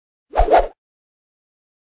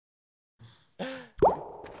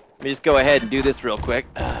Let me just go ahead and do this real quick.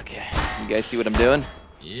 Okay. You guys see what I'm doing?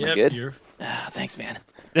 Yep. Good? You're... Thanks, man.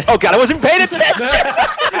 Oh, God, I wasn't paying attention!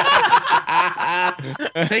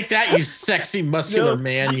 Take that, you sexy, muscular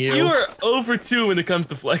man, you. You are over 2 when it comes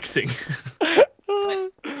to flexing.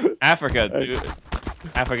 Africa,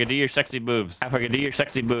 Africa, do your sexy boobs. Africa, do your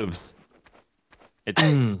sexy boobs. It's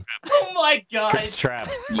Oh my God! it's trap.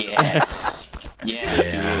 Yes.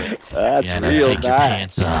 Yeah. That's real nice. Take your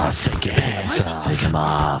pants off. Take them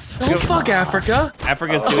off. Oh, fuck Africa.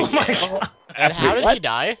 Africa's doing it. And how did he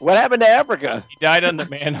die? What happened to Africa? He died on the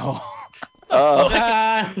manhole. Oh.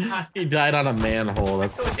 He died on a manhole.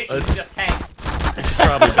 That's So it's just hang.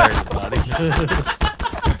 Probably buried the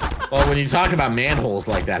body. well, when you talk about manholes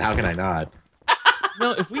like that, how can I not?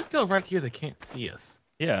 No, if we go right here, they can't see us.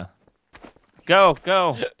 Yeah. Go.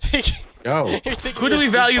 Go. Who do we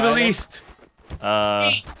value the least? It's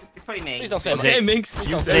probably me. Please don't say Okay, my Minx, Please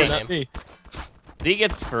you don't say say it, my not name. me. Z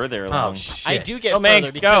gets further along. Oh shit! I do get Oh, further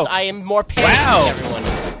Manx, because go. I am more patient Wow. than everyone.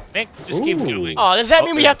 Minx, just keep going. Oh, does that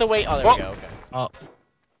mean we have to wait? Oh, there we go. Okay. Oh,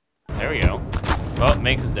 There we go. Well,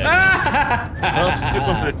 Minx is dead. well, she took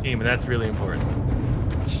one for the team, and that's really important.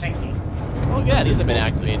 Thank you. Oh yeah, these have been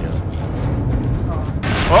activated. Sweet.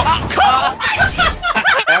 Oh,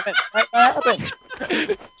 What happened?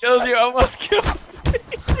 Chills, you almost killed. I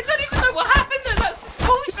don't even know what happened then. That's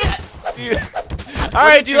bullshit. All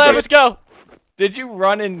right, D-Live, let's go. Did you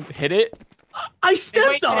run and hit it? I They stepped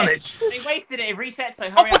wasted on it. it. They wasted it. It resets though. Oh,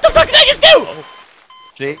 Hurry what up. the fuck did I just do?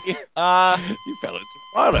 See? You fell in some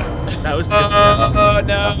water. That was Oh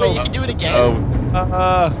no. Wait, you can do it again.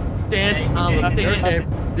 dance on the You're okay. dance.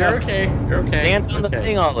 You're okay. You're okay. Dance on the Okay.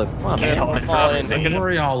 thing, Olive. Come on, Okay, man. I'll fall in. Don't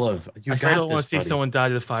worry, Olive. You I got still want this, to see buddy. someone die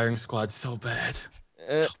to the firing squad so bad.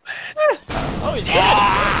 So bad. Oh, he's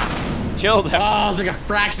good. Chilled. Oh, it was like a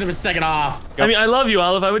fraction of a second off. I mean, I love you,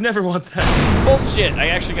 Olive. I would never want that. Bullshit. I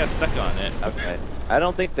actually got stuck on it. Okay. I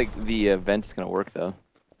don't think the event's gonna work though.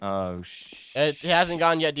 Oh shit. It hasn't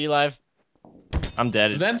gone yet, D-Live. I'm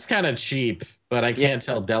dead. That's kind of cheap, but I can't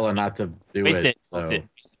tell Della not to do Waste it. it. So.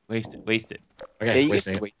 Waste it. Okay, you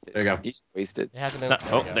wasting can it. waste it. There you go. You just waste it. It hasn't It's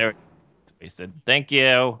been. not, oh, there. It's wasted. Thank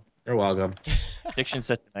you. You're welcome. Diction's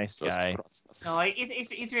such a nice guy. No,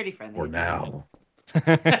 he's really friendly. For now.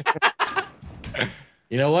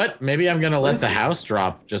 You know what? Maybe I'm gonna let the house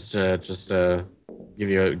drop just to give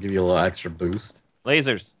you a little extra boost.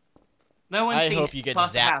 Lasers. No one's I seen hope you get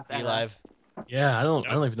past the house zapped, ever. D-Live. Yeah, I don't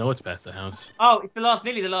even know what's past the house. Oh, it's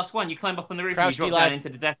nearly the last one. You climb up on the roof Crouch, and you drop D-Live. down into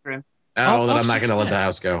the desk room. Oh, Oh, then I'm shit. not gonna let the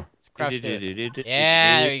house go. Crouch there.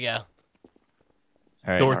 Yeah, there you go. All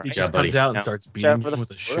right. Dorothy right. just Yeah, buddy. comes out and Now, starts check beating for you the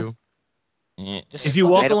with a floor. shoe. Yeah. Just If you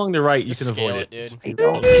look walk at along the right, you Just can scale avoid it, it.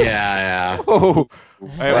 dude. Yeah. Oh, All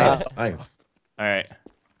right. wow. Nice. All right.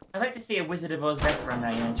 I'd like to see a Wizard of Oz death run now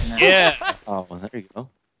you mention that. Yeah. Oh, well, there you go.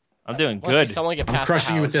 I'm doing I wanna see good. someone get I'm past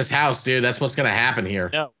crushing the you with house. this house, dude. That's what's gonna happen here.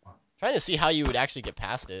 No. Trying to see how you would actually get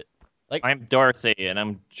past it. Like, I'm Dorothy, and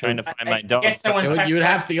I'm trying to find my dog. guess someone- You would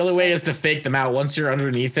have. The only way is to fake them out. Once you're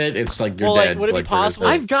underneath it, it's like you're Well, like, dead. would it be Like, possible-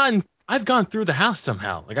 there's- I've gone through the house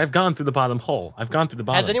somehow. Like I've gone through the bottom hole. I've gone through the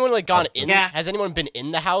bottom. has anyone like gone in? Yeah. Has anyone been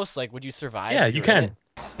in the house? Like, would you survive? Yeah, if you were in can. it?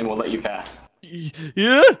 It won't let you pass.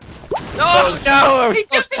 Yeah. Oh no! He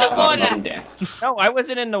jumped in the water! Dance. No, I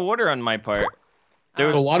wasn't in the water on my part. There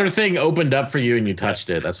was The water thing opened up for you and you touched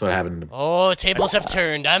it. That's what happened. Oh, tables have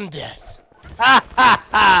turned. I'm death.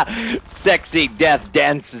 Sexy death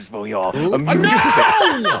dances for your amusement.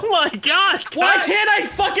 Oh my God! Why can't I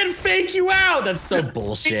fucking fake you out? That's so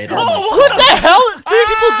bullshit. What the hell? 3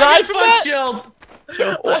 people died from that? Chilled.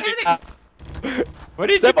 What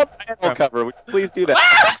did Step you? on the manhole cover. Would you please do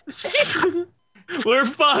that? We're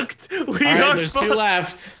fucked. We All are right, there's fucked. two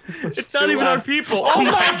left. It's not even our people. Oh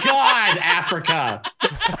my God, Africa.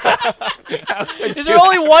 Is there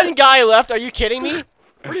only one guy left? Are you kidding me?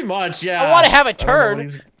 Pretty much, yeah. I want to have a I don't know turn. what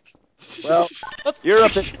he's- Well, Let's. you're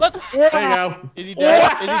up. Let's. There you go. Is he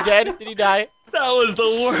dead? Is he dead? Did he die? That was the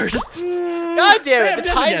worst. God damn it! Yeah, The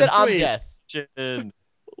dead time again, that I'm sweet. death.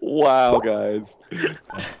 Wow, guys.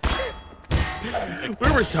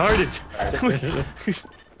 We're retarded.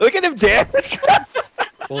 Look at him dance.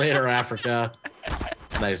 Later, Africa.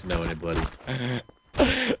 Nice knowing it, buddy.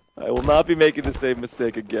 I will not be making the same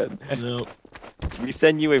mistake again. No. We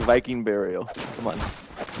send you a Viking burial. Come on.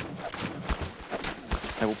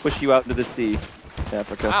 I will push you out into the sea,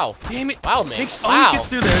 Africa. Wow. Damn it. Wow, man. Makes always Wow. gets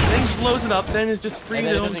through there, then blows it up, then it's just free And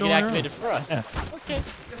then to it doesn't go get around. activated for us. Okay.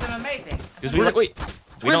 Because I'm amazing. Because We're, wait,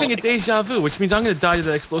 we we're don't having a like- deja vu, which means I'm gonna die to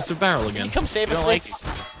that explosive barrel Can again. you come save You us, don't like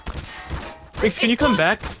Mix? Riggs, can you come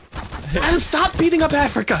back? Adam, stop beating up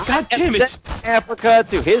Africa! God damn it! Africa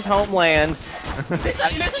to his homeland.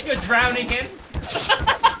 It looks like you're drowning him.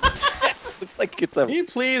 like it's a. Can you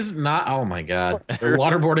please not? Oh my god. They're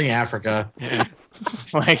waterboarding Africa.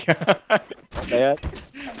 My God. Man.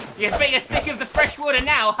 You bet you're sick of the fresh water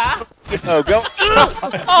now, huh? Oh, go.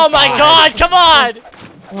 Oh my God! Come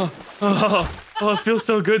on! Oh, it feels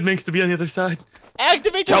so good, Minx, to be on the other side.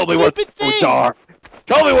 Activate the Tell me where the stupid thing! codes are.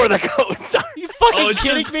 Tell me where the codes are. Are you fucking Oh, it's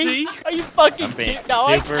kidding just me? C? Are you fucking I'm being kidding? No,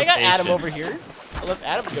 I super got Adam patient. over here. Unless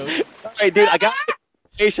Adam goes. Hey, dude, I got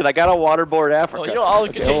patient. I got a waterboard Africa. Well, you know, I'll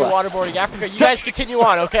Okay, continue hold on. waterboarding Africa. You guys continue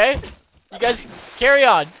on, okay? You guys carry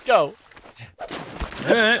on. Go.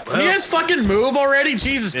 Alright, Can you guys fucking move already?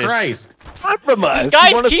 Jesus Yeah. Christ. Compromise. These You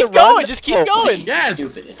guys want us keep to run? going. Just keep Oh, going. Yes.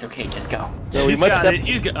 Stupid. It's okay. Just go. So we He's must got it.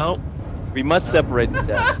 He's got. Oh, we must separate the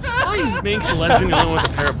decks. why is Minx Leslie the only one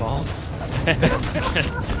with a pair of balls? Yeah,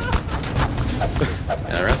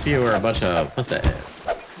 the rest of you are a bunch of pussies.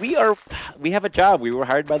 We have a job. We were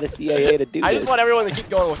hired by the CIA to do I this. just want everyone to keep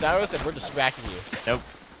going without us, and we're distracting you. Nope.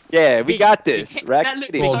 Yeah, we got this. That Rack looks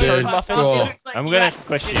City. Cool, so dude. fucked up. Cool. It looks like I'm you gonna actually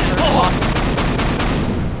squish did you. it. Awesome.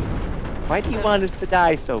 Why do you want us to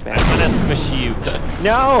die so I'm bad? gonna squish you.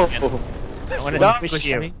 No. I wanna No. squish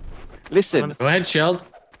you. Listen. Go ahead, Shield.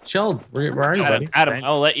 Shield, where are you, buddy? Adam,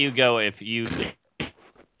 I'll let you go if you. Are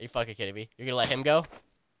you fucking kidding me? You're gonna let him go?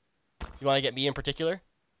 You want to get me in particular?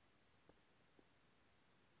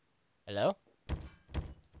 Hello?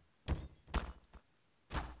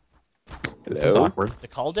 This is Hello? awkward. Is the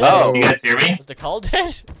call dead? Oh. You guys hear me? Is the call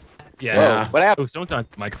dead? Yeah. What happened? Oh, someone's on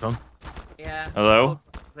the microphone. Yeah. Hello?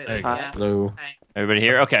 Hey. Yeah. Hello. Everybody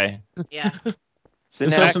here? Okay. Yeah. So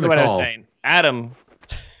Who's now- hosting the What I was call? saying. Adam,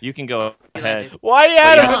 you can go ahead. Why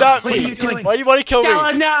Adam and not What are me? you doing? Why do you want to kill me?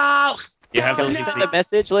 No! You have to Can you leave. send a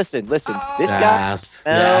message? Listen. This guy. Yes.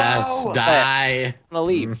 No. Yes. Okay. Die. I'm gonna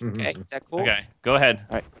leave. Okay, is that cool? Okay, go ahead.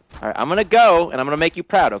 All right, I'm gonna go, and I'm gonna make you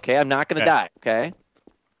proud. Okay, I'm not gonna Okay. die. Okay.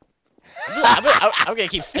 I'm gonna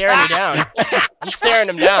keep staring you down. I'm staring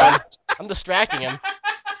him down. I'm distracting him.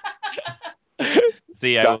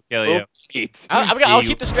 See, I will kill you. Sweet. I'll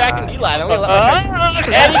keep distracting Eli. I'm gonna let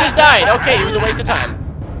and he just died. Okay, it was a waste of time.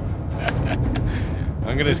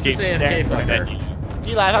 I'm gonna Who's keep this AFK staring fucker? at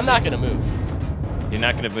you. Eli, I'm not gonna move. You're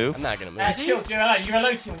not gonna move? I'm not gonna move. Chill, you're alone. You're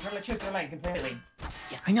alone, Chill. You're alone completely.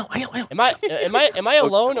 I know. Am I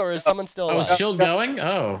alone or is someone still Oh, alive? is Shield going?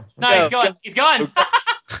 Oh. No, he's gone. He's gone.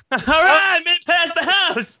 Alright, made it past the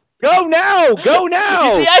house! Go now! Go now! You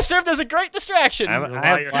see, I served as a great distraction. You're a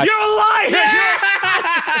liar!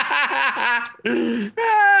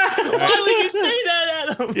 Why would you say that,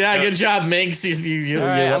 Adam? Yeah, good job, Minx. You All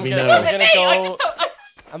right, let I'm me gonna- know. I'm gonna go- I just don't.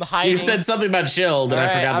 I'm hiding. You said something about Shield, and I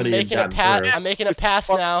Alright, forgot I'm that he had making a gotten through. I'm making a pass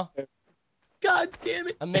now. God damn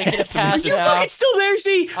it. I'm making a pass You're now. fucking still there,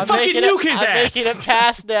 see? I'm Fucking making nuke his I'm ass! making a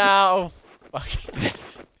pass now. Oh, fuck.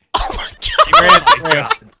 Oh my You god! ran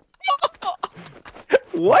it.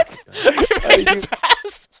 What? I made a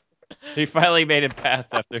pass. He finally made it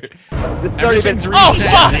past after. This has already been Everything's Oh,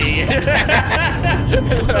 fuck!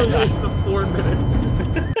 Just the 4 minutes.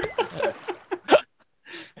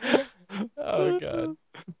 Oh god.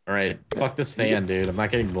 All right, fuck this fan, dude. I'm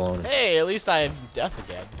not getting blown. Hey, at least I have death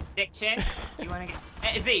again. Diction. You wanna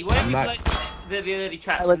get? Z, what if I'm we not- close the early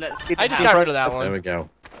traps? Let's and let- see I just the got house. rid of that There one. we go.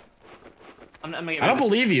 I'm gonna get I don't rid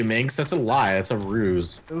of this. believe you, Minx. That's a lie. That's a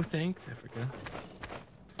ruse. Oh, thanks, Africa.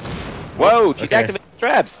 Whoa, keep Okay. activating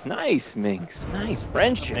traps. Nice, Minx. Nice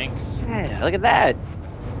friendship. Thanks. Yeah, look at that.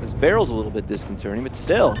 This barrel's a little bit disconcerting, but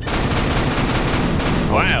still.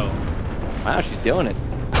 Wow. Wow, she's doing it.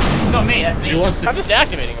 It's not me. That's She me. wants I'm to. just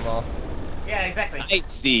activating them all. Yeah, exactly. Nice,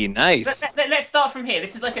 C. Nice. Let's start from here.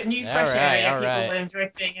 This is like a new, fresh area. People alright. will enjoy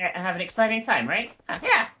seeing it and have an exciting time, right?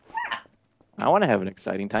 Yeah. I want to have an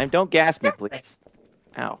exciting time. Don't gas me, please.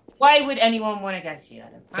 Ow. Why would anyone want to guess you,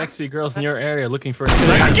 Adam? Huh? Sexy girls in your area looking for.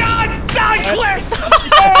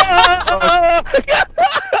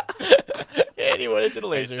 And he went into the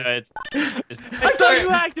laser. It's, I thought you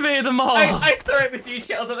activated them all. I saw it was you,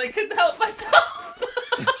 Sheldon. I couldn't help myself.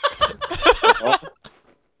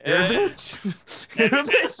 You're a bitch. You're a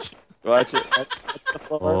bitch. Watch it. Watch the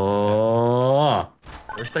floor. Oh.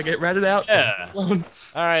 First I get ratted out. yeah. Alone.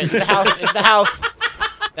 Alright, it's the house. It's the house.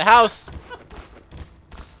 The house.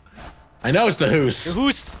 I know it's the The hoose.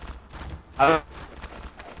 hoose.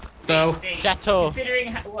 So. Chateau.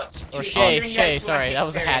 Considering what? Or considering Shay, your sorry, life that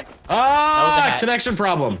was a hat. experience. Ah, was a hat. connection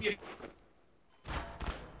problem.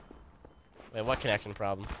 Wait, what connection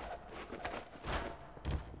problem?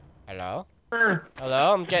 Hello? Er,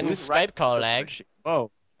 Hello? I'm getting Who's Skype right? call So lag. friendship.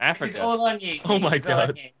 Whoa. This is Africa. all on you. Oh my This is all on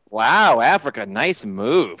God. you. Wow, Africa. Nice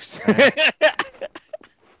moves. All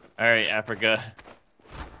right, Africa.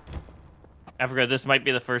 Africa, this might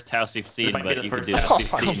be the first house you've seen, but you can do this. Oh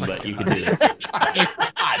my But you can do this.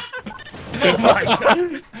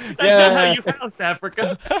 That's not how you house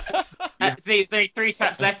Africa. See, there's only 3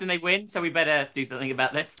 traps left and they win, so we better do something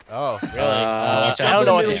about this. Oh, really? I don't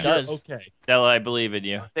know what this does. Okay. Della, I believe in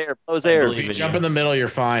you. Close air. If you jump in the middle, you're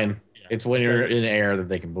fine. It's when you're in air that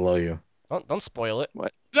they can blow you. Don't spoil it.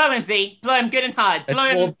 Blow him, Z. Blow him good and hard. Blow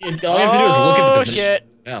him. All you have to do is look at the position. Shit.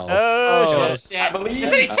 Hell. Oh, shit. Shit.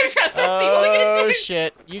 There's only 2 traps left, Z. What are we gonna Oh, do?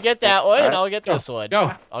 shit. You get that one, and I'll get this one.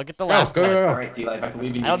 Go. I'll get the last one. Go. Alright, D-Live, I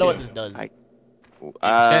believe in you. I don't know what this does. This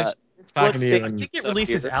guy's talking to you. I think it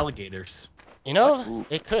releases alligators. You know,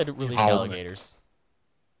 it could release Oh. alligators.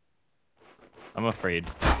 I'm afraid.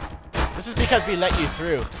 This is because we let you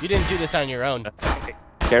through. You didn't do this on your own.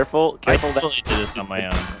 Careful. I That totally did this on my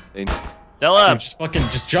own. something. Della,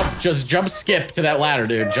 Just jump skip to that ladder,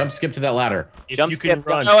 dude. Jump skip to that ladder. if Jump you can skip,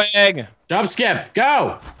 run. go Egg. Jump skip.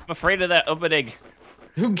 Go. I'm afraid of that opening.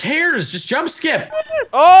 Who cares? Just jump skip.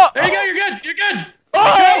 Oh! There you go. You're good. You're good.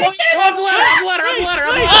 Oh, up the ladder.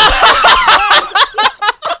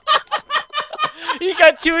 He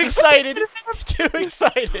got too excited. Too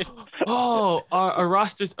excited. Oh,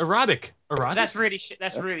 erotic. That's really shit.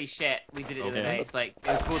 That's really shit. We did it the other day. It's like, it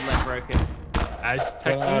was borderline broken. As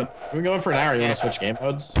We're going for an hour. You Yeah. want to switch game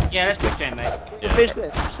modes? Yeah, let's switch game modes. Finish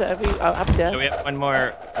this. I'm So done. we have one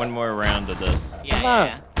more round of this,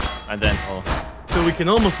 Yeah. and then we'll. so we can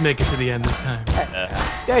almost make it to the end this time.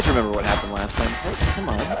 You guys remember what happened last time? Hey, come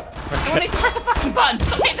on. Someone needs to press the fucking button.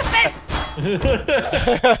 Stop hitting the fence.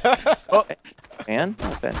 Oh, fan? Oh,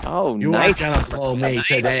 fan. Oh, You nice. are gonna blow me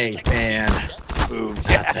today, fan. Moves.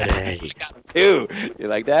 Not today. Ew. You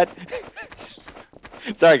like that?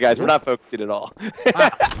 Sorry, guys. We're not focusing at all. Wow,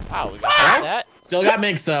 we got past that. Still got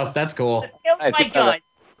Minx though. That's cool. Oh I my think god.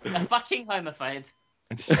 A fucking homophobe.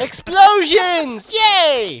 Explosions!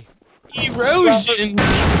 Yay! Erosion.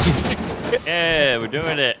 Yeah, we're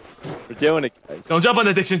doing it. We're doing it, guys. Don't jump on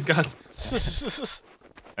addiction, God.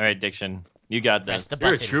 All right, Diction, you got Press this. the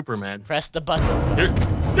You're a button. trooper, man. Press the button.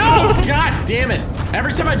 No! God damn it!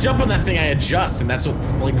 Every time I jump on that thing, I adjust, and that's what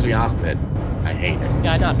flings me off of it. I hate it.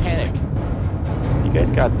 Yeah, not panic. You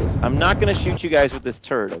guys got this. I'm not gonna shoot you guys with this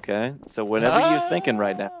turd, okay? So whatever you're thinking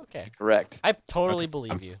right now, Okay. correct. I totally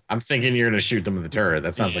believe you. I'm thinking you're gonna shoot them with the turret.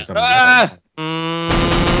 That sounds like something. Ah!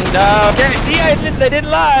 No, okay, see, I didn't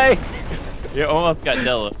lie. You almost got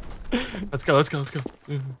Della. Let's go.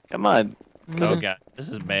 Come on. Oh god, this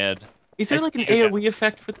is bad. Is there like an AoE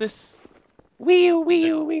effect for this? Wee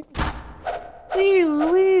wee wee.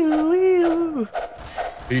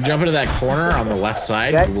 If you jump into that corner on the left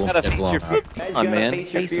side, Guys, you you will gotta get face blown your up. fears. Come on, man.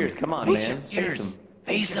 Face your fears. Come on, man.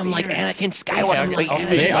 Face him like Anakin Skywalker. Okay, I'll They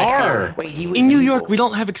face my are. Wait, he was In New evil. York, we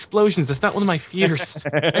don't have explosions. That's not one of my fears.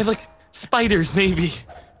 I have like spiders, maybe.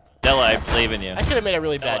 Della, I believe in you. I could have made a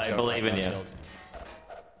really bad I joke. believe in right you. now,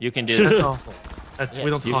 You can do That's this. awful. We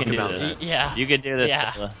don't You talk can do about this. that. Phil. Yeah. You can do this,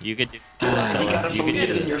 Yeah. Della. You can do You gotta You can believe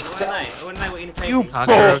do in this. yourself. I wouldn't know what you're gonna say. You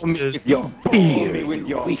Cockroaches. bore me with your Bore me with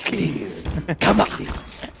your weaklings. Come on.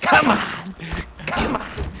 Come on. Come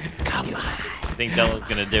on. Come on. I think Della's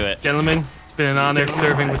gonna do it. Gentlemen, it's been an honor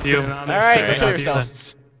serving with you. All right, go Sorry. kill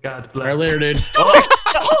yourselves. God All right, bless. later, dude.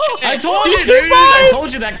 I told You you, dude. I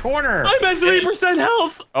told you that corner. I'm at 3%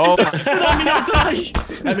 health. Oh, Let me not die.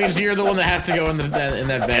 That means you're the one that has to go in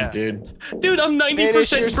that vent, dude. Dude, I'm 90% Finish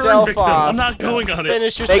burn yourself victim. off. I'm not going on it.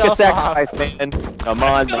 Finish Make a yourself off. sacrifice, man. Come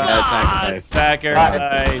on, man. Sacrifice.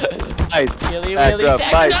 sacrifice. Nice. Willy Back willy up,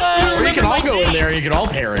 sacrifice. Or you can all go in there and you can all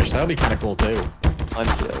perish. That would be kind of cool too.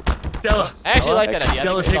 Unchill. Della. I actually like that idea. I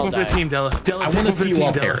Della, think we take all one for the die. team, Della. Della, I take wanna one for the see you team,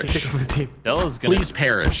 all Della. perish. Take one for the team. Della's gonna. Please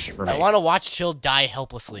perish for me. I want to watch Chill die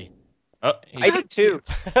helplessly. Oh, I do too.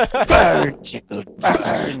 Burn, Jill.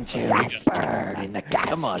 Burn, Jill. Burn.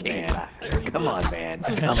 Come on, man. Come on, man.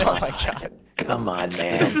 Come Oh on. my god. Come on,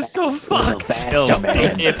 man. This is so fucked. Kill. Don't be-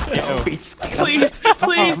 If- don't be- Please,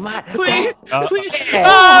 please, please, please.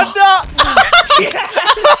 Oh no!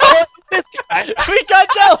 We got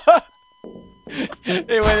Della.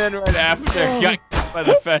 They went in right after. Got kicked by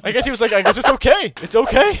the fence. I guess he was like, I guess it's okay. It's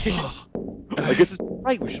okay. I guess it's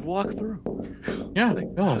right. We should walk through. Yeah,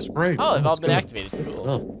 no, it's great. Oh, they've all been Let's activated. Cool.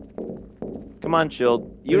 go. Come on,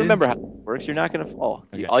 Chilled. You remember how it works. You're not gonna fall.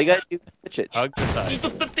 Okay. All you gotta do is pitch it. Hug the side.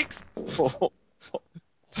 The dicks.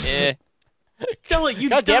 Yeah. Della, you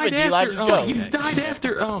God damn died it, D-Live, after. just go. You died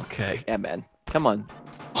after. Okay. Yeah, man. Come on.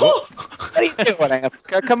 What are you doing,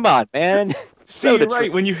 Africa? Come on, man. See, Soda you're right.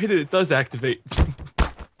 trick. When you hit it, it does activate.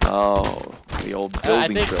 Oh, the old I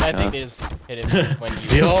building think trick, I huh? think they just hit it when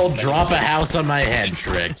The you. old drop a house on my head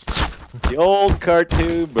trick. The old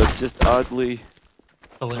cartoon, but just oddly.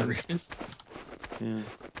 Hilarious. Yeah.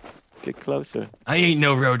 Get closer. I ain't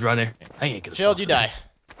no road runner. I ain't gonna. Chilled, fall you for die. this.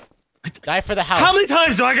 Die for the house. How many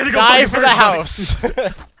times do I gotta go? Die fucking for the first, buddy?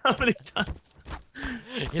 house. How many times?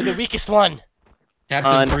 You're the weakest one.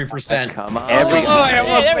 Captain 3%. Come on. Hey, there we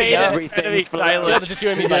go. Everything Chill, just you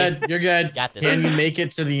and me, You're buddy. good. You're good. Got this. Can you make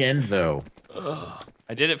it to the end though?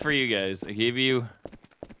 I did it for you guys. I gave you.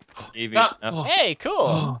 Stop. enough. Hey, cool.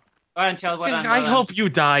 Oh. Well done, Charles. Well done, I well done. hope you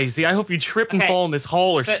die, Z. I hope you trip and Okay. fall in this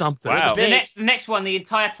hole or So- something. Wow. The next one, the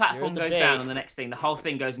entire platform the goes bait. down on the next thing. The whole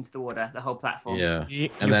thing goes into the water. The whole platform. Yeah. You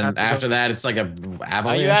And have then to after go- that, it's like a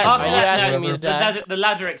avalanche. at- After Are you that, asking no, me to the die?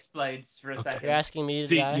 ladder explodes for a second. You're asking me to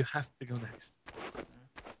Z, die? you have to go next.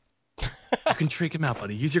 You can trick him out,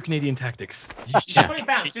 buddy. Use your Canadian tactics. Just put it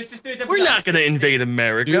bounce. Just do a double We're jump. not gonna invade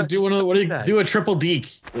America. Do a triple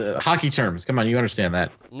deke. Hockey terms. Come on, you understand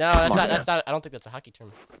that. No, that's not. That's not. I don't think that's a hockey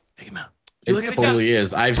term. Take him out. It Look at totally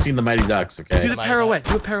is. I've seen the Mighty Ducks. Do Okay. the my pirouette.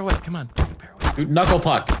 Do a pirouette. Come on. Do a pirouette. Do knuckle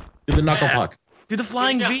puck. Do the knuckle Yeah. puck. Do the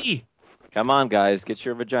flying Good V. Come on, guys. Get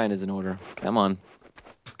your vaginas in order. Come on.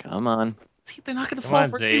 Come on. See, they're not gonna Come fall on,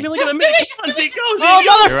 for it. Z. See, really Just gonna do make it, it. Come on, Z, go, Z,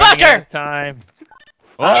 Oh, go. You're running out motherfucker! of time.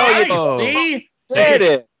 Nice. Oh, See? Did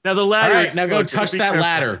it. Now the All ladder. right, now go explodes, so touch be that careful.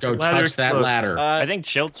 ladder. Go The ladder touch that explodes. ladder. I think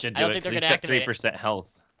Chilled should I do don't it. think they're 'cause gonna he's got activate it. 3%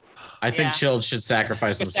 health. I think Yeah. Chilled should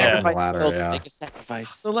sacrifice Make a himself on the sacrifice. ladder. Phil. Yeah. Make a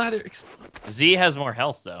sacrifice. The ladder explodes. Z has more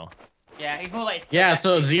health though. Yeah, he's more like. Yeah.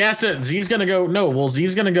 So Z's gonna go. No. Well,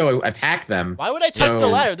 Z's gonna go attack them. Why would I touch the So-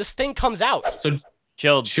 ladder? This thing comes out. So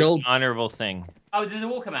Chilled. Chilled- Honorable thing. Oh, there's the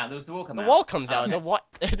wall come out. There was the wall come The out. wall comes out. The what?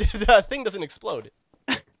 The thing doesn't explode.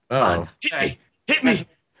 oh, Hit me. Hit me.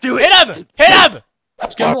 Do it. Hit him! Hit him!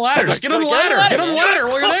 just get on the ladder. Just get on the ladder. Get on the ladder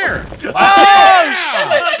while you're there.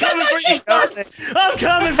 Oh I'm coming for you first. I'm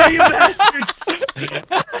coming for you, bastards.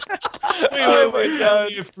 Oh my God.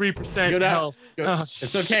 You have 3% Go down. health. Go- Oh,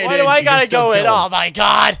 It's okay. Why dude. do I You can gotta still go in? kill him. Oh my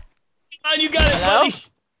God! Come on, you got it, Hello? buddy.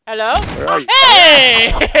 Hello? Where are you?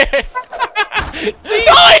 Hey!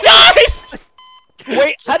 Oh, I died!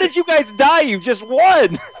 Wait, how did you guys die? You just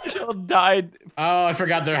won. Chilled died. Oh, I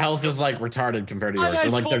forgot their health is like retarded compared to I yours. had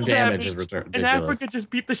Or, like their full damage is damage, ridiculous. And Africa just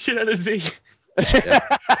beat the shit out of Z. I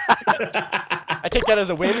take that as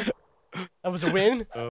a win. That was a win.